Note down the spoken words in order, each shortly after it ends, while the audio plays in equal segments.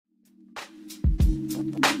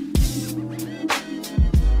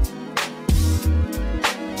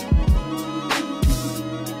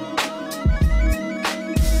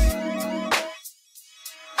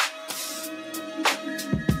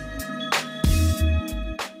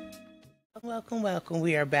welcome, welcome.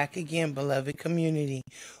 We are back again, beloved community,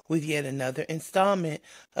 with yet another installment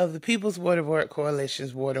of the People's Water Board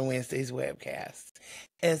Coalition's Water Wednesdays webcast.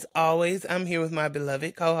 As always, I'm here with my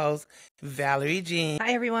beloved co-host, Valerie Jean.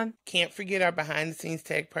 Hi, everyone. Can't forget our behind-the-scenes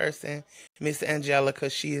tech person, Miss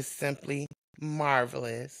Angelica. She is simply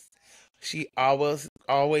marvelous. She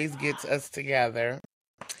always gets us together.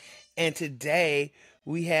 And today,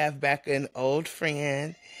 we have back an old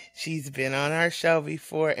friend. She's been on our show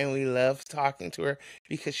before, and we love talking to her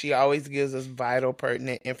because she always gives us vital,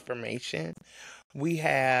 pertinent information.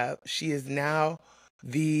 She is now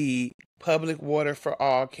the Public Water for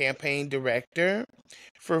All campaign director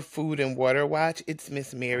for Food and Water Watch. It's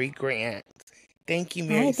Miss Mary Grant. Thank you,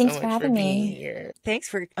 Mary, so much for being here. Thanks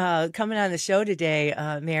for coming on the show today,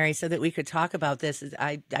 Mary, so that we could talk about this.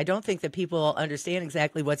 I don't think that people understand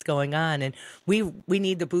exactly what's going on, and we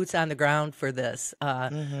need the boots on the ground for this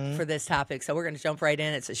topic. So we're going to jump right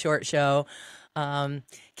in. It's a short show. Can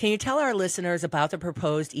you tell our listeners about the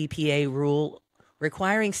proposed EPA rule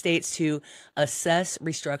requiring states to assess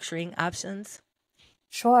restructuring options?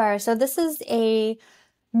 Sure. So this is a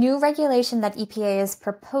new regulation that EPA is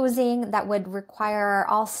proposing that would require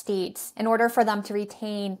all states, in order for them to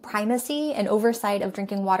retain primacy and oversight of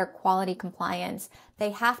drinking water quality compliance,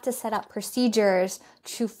 they have to set up procedures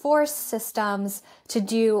to force systems to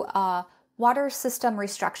do a water system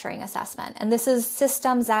restructuring assessment. And this is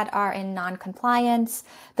systems that are in non-compliance.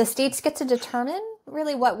 The states get to determine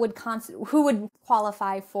really who would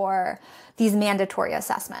qualify for these mandatory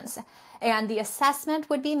assessments. And the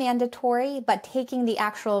assessment would be mandatory, but taking the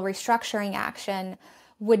actual restructuring action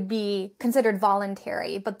would be considered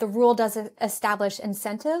voluntary. But the rule does establish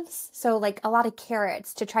incentives, so like a lot of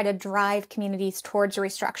carrots to try to drive communities towards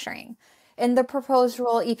restructuring. In the proposed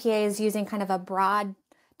rule, EPA is using kind of a broad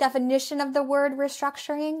definition of the word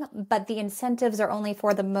restructuring, but the incentives are only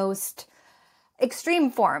for the most extreme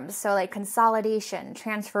forms, so like consolidation,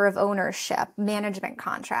 transfer of ownership, management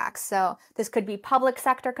contracts. So this could be public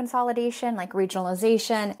sector consolidation, like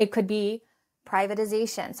regionalization. It could be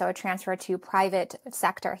privatization, so a transfer to private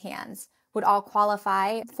sector hands would all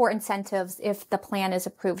qualify for incentives if the plan is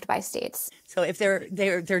approved by states. So if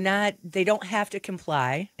they don't have to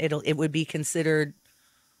comply. It would be considered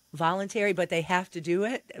voluntary, but they have to do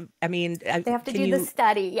it. I mean, they have to do the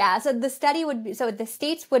study. Yeah. So the study would be, so the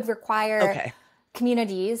states would require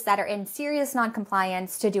communities that are in serious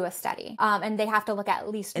noncompliance to do a study. And they have to look at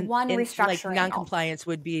least one restructuring. Like noncompliance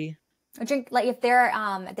would be like if they're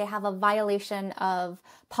they have a violation of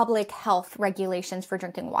public health regulations for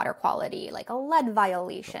drinking water quality, like a lead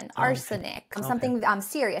violation, arsenic, something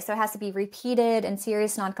serious. So it has to be repeated and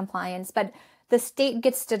serious noncompliance. But the state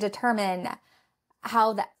gets to determine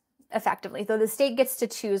how that effectively. So the state gets to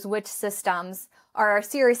choose which systems are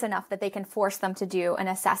serious enough that they can force them to do an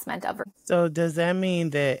assessment of. So does that mean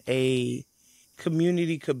that a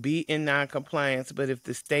community could be in noncompliance, but if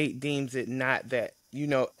the state deems it not that,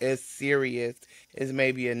 as serious as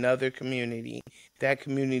maybe another community, that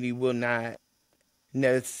community will not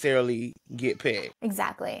necessarily get picked?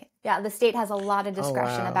 Exactly. Yeah, the state has a lot of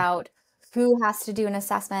discretion about who has to do an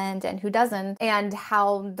assessment and who doesn't, and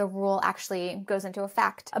how the rule actually goes into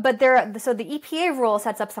effect. But so the EPA rule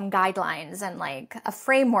sets up some guidelines and like a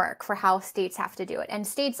framework for how states have to do it. And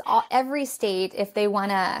every state, if they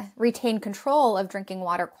want to retain control of drinking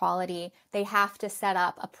water quality, they have to set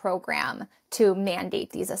up a program to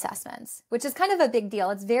mandate these assessments, which is kind of a big deal.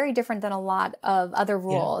 It's very different than a lot of other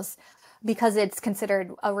rules because it's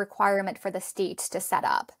considered a requirement for the states to set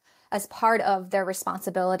up as part of their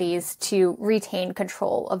responsibilities to retain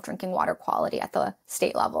control of drinking water quality at the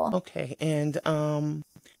state level. Okay, and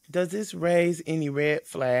does this raise any red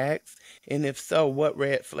flags? And if so, what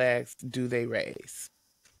red flags do they raise?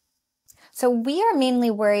 So we are mainly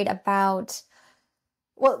worried about,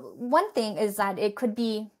 well, one thing is that it could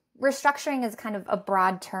be, restructuring is kind of a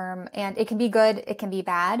broad term, and it can be good, it can be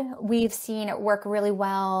bad. We've seen it work really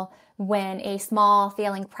well when a small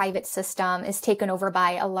failing private system is taken over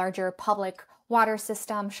by a larger public water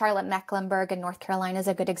system. Charlotte-Mecklenburg in North Carolina is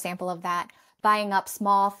a good example of that. Buying up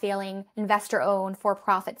small failing investor-owned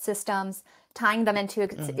for-profit systems, tying them into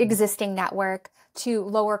existing network to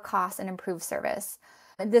lower costs and improve service.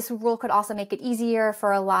 This rule could also make it easier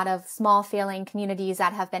for a lot of small failing communities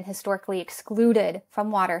that have been historically excluded from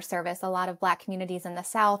water service. A lot of Black communities in the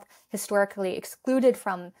South historically excluded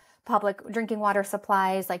from public drinking water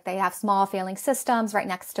supplies, like they have small failing systems right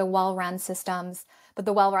next to well-run systems, but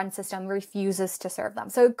the well-run system refuses to serve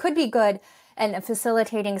them. So it could be good in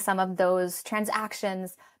facilitating some of those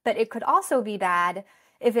transactions, but it could also be bad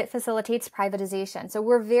if it facilitates privatization. So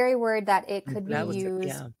we're very worried that it could be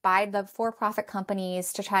used by the for-profit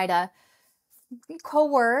companies to try to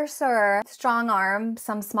coerce or strong arm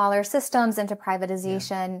some smaller systems into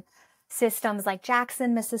privatization. Systems like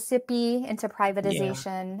Jackson, Mississippi into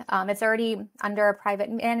privatization. It's already under a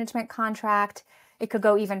private management contract. It could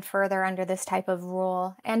go even further under this type of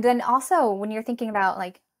rule. And then also when you're thinking about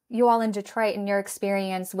like you all in Detroit and your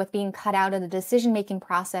experience with being cut out of the decision-making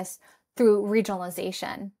process through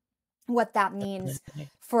regionalization, what that means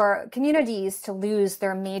for communities to lose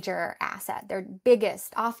their major asset, their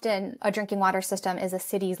biggest. Often a drinking water system is a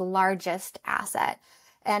city's largest asset.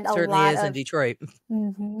 And Certainly is in Detroit.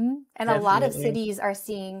 And a lot of cities are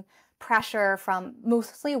seeing pressure from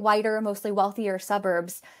mostly whiter, mostly wealthier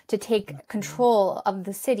suburbs to take control of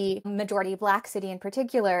the city, majority Black city in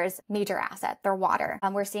particular's major asset, their water.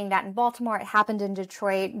 We're seeing that in Baltimore. It happened in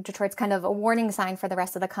Detroit. Detroit's kind of a warning sign for the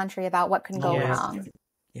rest of the country about what can go wrong.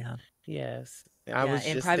 Yeah. Yes.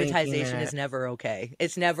 And privatization is never okay.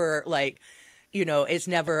 It's never like, it's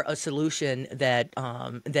never a solution that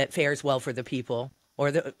that fares well for the people. Or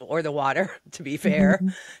the water, to be fair.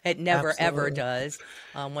 It never, ever does.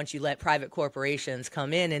 Once you let private corporations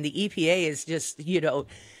come in, and the EPA is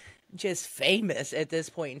just famous at this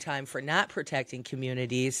point in time for not protecting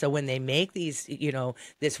communities. So when they make these,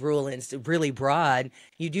 this rule is really broad,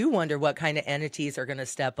 you do wonder what kind of entities are going to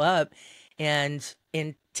step up and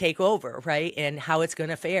take over, right? And how it's going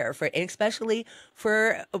to fare especially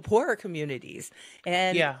for poorer communities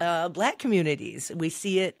and Black communities. We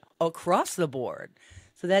see it across the board.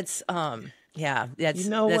 So that's that's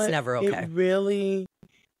never okay. It really,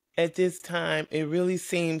 at this time, it really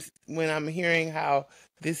seems when I'm hearing how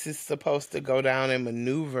this is supposed to go down and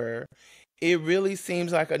maneuver, it really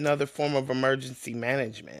seems like another form of emergency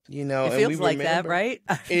management, It feels like that, right?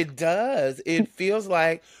 It does. It feels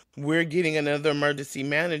like we're getting another emergency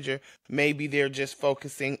manager. Maybe they're just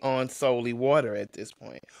focusing on solely water at this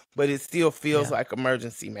point, but it still feels like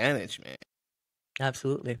emergency management.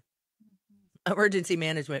 Absolutely. Emergency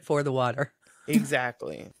management for the water.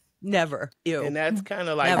 Exactly. Never. And that's kind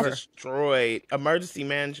of like destroyed emergency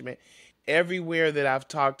management. Everywhere that I've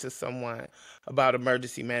talked to someone about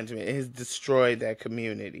emergency management, it has destroyed that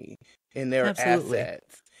community and their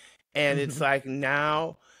assets. And it's like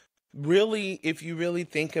now, really, if you really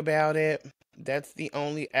think about it, that's the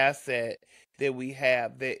only asset that we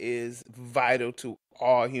have that is vital to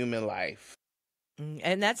all human life.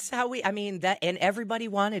 And that's how and everybody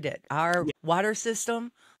wanted it. Our water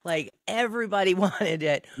system, like everybody wanted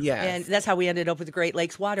it. Yes. And that's how we ended up with the Great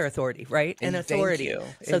Lakes Water Authority, right? An authority.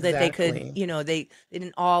 So that they could, they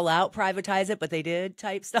didn't all out privatize it, but they did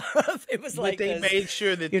type stuff. It was but they made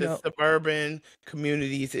sure that the suburban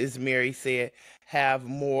communities, as Mary said, have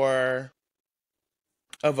more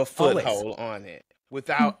of a foothold on it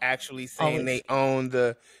without actually saying they own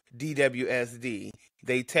the DWSD.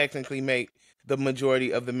 They technically make the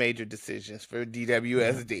majority of the major decisions for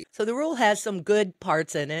DWSD. So the rule has some good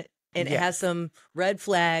parts in it, and it has some red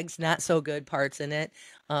flags, not so good parts in it.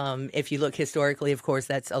 If you look historically, of course,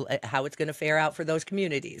 that's how it's going to fare out for those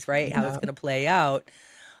communities, right? How it's going to play out.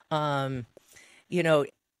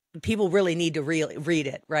 People really need to read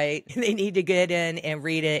it, right? They need to get in and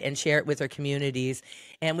read it and share it with their communities.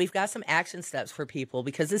 And we've got some action steps for people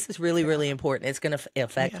because this is really, really important. It's going to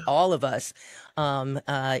affect all of us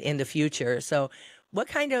in the future. So what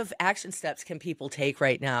kind of action steps can people take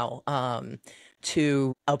right now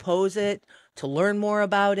to oppose it, to learn more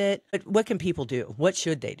about it? What can people do? What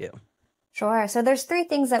should they do? Sure. So there's 3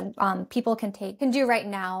 things that people can do right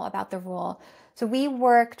now about the rule. So we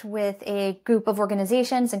worked with a group of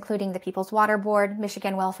organizations, including the People's Water Board,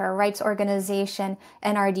 Michigan Welfare Rights Organization,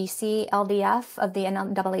 NRDC, LDF of the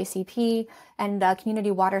NAACP, and the Community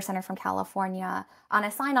Water Center from California on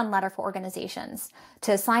a sign-on letter for organizations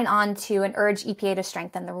to sign on to and urge EPA to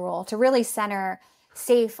strengthen the rule, to really center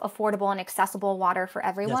safe, affordable, and accessible water for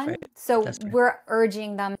everyone. That's right. So we're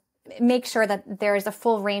urging them make sure that there is a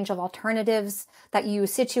full range of alternatives, that you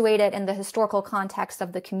situate it in the historical context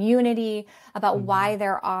of the community, about why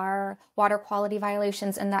there are water quality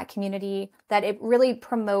violations in that community, that it really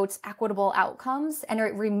promotes equitable outcomes and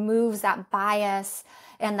it removes that bias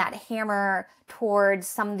and that hammer towards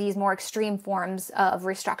some of these more extreme forms of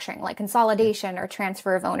restructuring, like consolidation or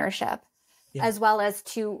transfer of ownership. As well as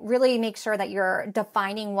to really make sure that you're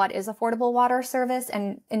defining what is affordable water service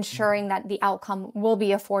and ensuring that the outcome will be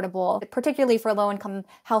affordable, particularly for low-income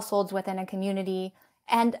households within a community.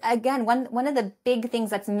 And again, one of the big things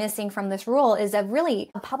that's missing from this rule is a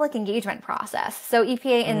public engagement process. So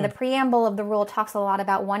EPA in the preamble of the rule talks a lot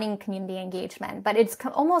about wanting community engagement, but it's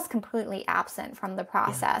almost completely absent from the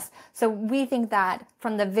process. So we think that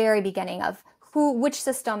from the very beginning of which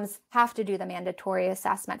systems have to do the mandatory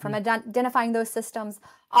assessment, from identifying those systems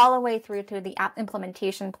all the way through to the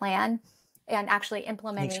implementation plan and actually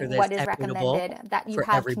implementing what is recommended, that you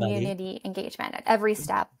have community engagement at every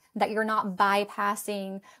step, that you're not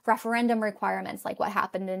bypassing referendum requirements like what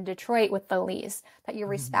happened in Detroit with the lease, that you're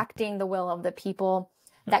respecting the will of the people,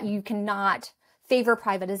 that you cannot favor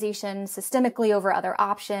privatization systemically over other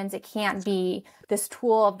options. It can't be this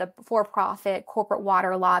tool of the for-profit corporate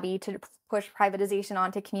water lobby to push privatization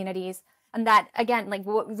onto communities. And that, again, like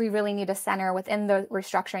what we really need to center within the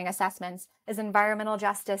restructuring assessments is environmental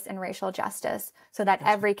justice and racial justice, so that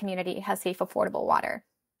every community has safe, affordable water.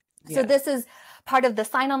 Yes. So this is part of the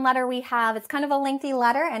sign-on letter we have. It's kind of a lengthy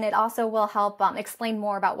letter, and it also will help explain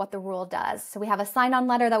more about what the rule does. So we have a sign-on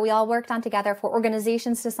letter that we all worked on together for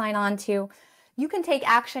organizations to sign on to. You can take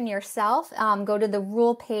action yourself, go to the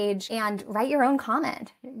rule page and write your own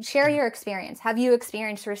comment. Share your experience. Have you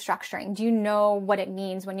experienced restructuring? Do you know what it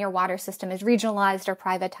means when your water system is regionalized or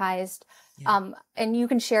privatized? Yeah. And you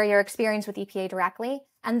can share your experience with EPA directly.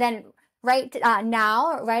 And then right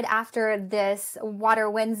after this Water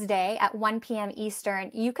Wednesday at 1 p.m.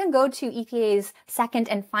 Eastern, you can go to EPA's second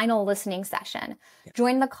and final listening session. Yeah.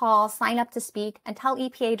 Join the call, sign up to speak, and tell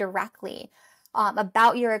EPA directly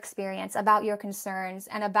about your experience, about your concerns,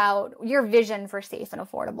 and about your vision for safe and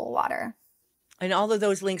affordable water. And all of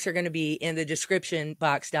those links are going to be in the description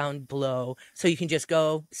box down below. So you can just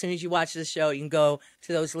go, as soon as you watch the show, you can go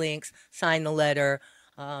to those links, sign the letter,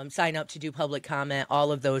 sign up to do public comment,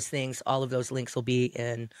 all of those things. All of those links will be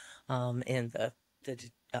in the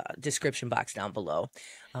description box down below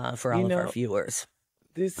for all of our viewers.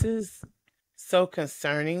 This is so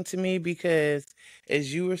concerning to me because,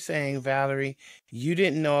 as you were saying, Valerie, you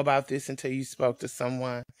didn't know about this until you spoke to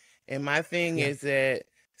someone. And my thing is that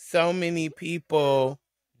so many people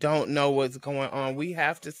don't know what's going on. We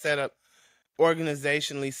have to set up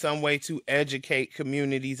organizationally some way to educate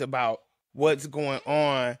communities about what's going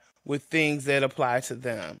on with things that apply to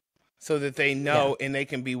them, so that they know and they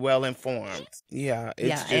can be well informed. And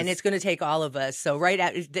it's going to take all of us. So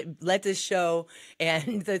let this show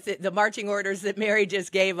and the marching orders that Mary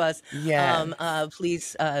just gave us.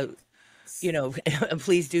 Please,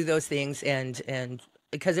 please do those things, and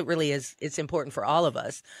because it really is, it's important for all of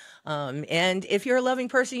us. And if you're a loving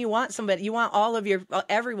person, you want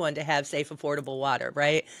everyone to have safe, affordable water,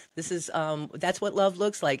 right? This is that's what love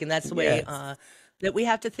looks like, and that's the way that we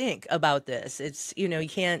have to think about this. It's, you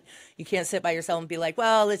can't sit by yourself and be like,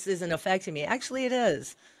 well, this isn't affecting me. Actually, it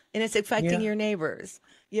is. And it's affecting your neighbors,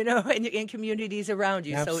 and communities around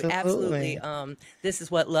you. Absolutely. So absolutely, this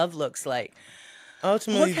is what love looks like.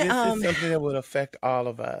 Ultimately, this is something that would affect all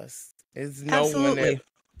of us. There's no one that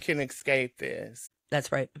can escape this.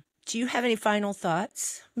 That's right. Do you have any final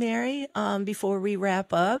thoughts, Mary, before we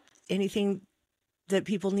wrap up? Anything that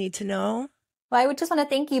people need to know? Well, I would just want to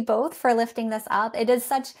thank you both for lifting this up. It's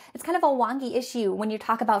kind of a wonky issue when you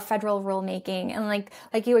talk about federal rulemaking, and like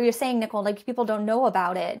you were saying, Nicole, like people don't know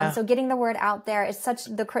about it. And so getting the word out there is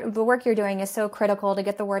the work you're doing is so critical to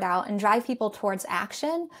get the word out and drive people towards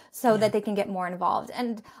action so that they can get more involved.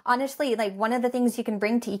 And honestly, like one of the things you can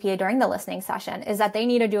bring to EPA during the listening session is that they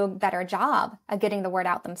need to do a better job at getting the word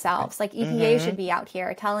out themselves. Like EPA should be out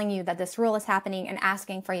here telling you that this rule is happening and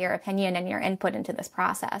asking for your opinion and your input into this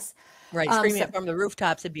process. Right, screaming it from the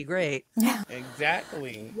rooftops would be great. Yeah.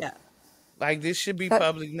 Exactly. Yeah. Like this should be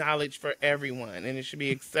public knowledge for everyone, and it should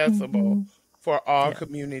be accessible for all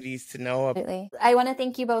communities to know about. Absolutely. I want to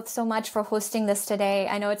thank you both so much for hosting this today.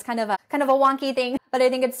 I know it's kind of a wonky thing, but I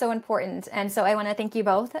think it's so important. And so I want to thank you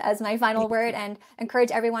both as my final word, and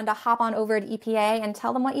encourage everyone to hop on over to EPA and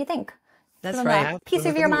tell them what you think. That's right. A piece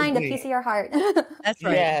of your mind, a piece of your heart. That's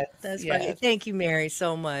right. Yes, That's right. Thank you, Mary,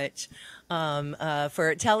 so much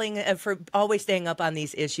for for always staying up on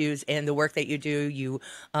these issues and the work that you do. You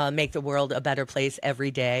make the world a better place every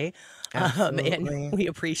day. And we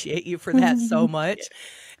appreciate you for that so much.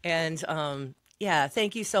 And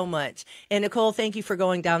thank you so much. And Nicole, thank you for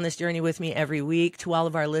going down this journey with me every week. To all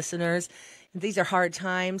of our listeners, these are hard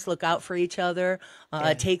times. Look out for each other.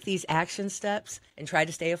 Take these action steps and try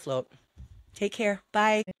to stay afloat. Take care.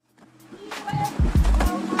 Bye.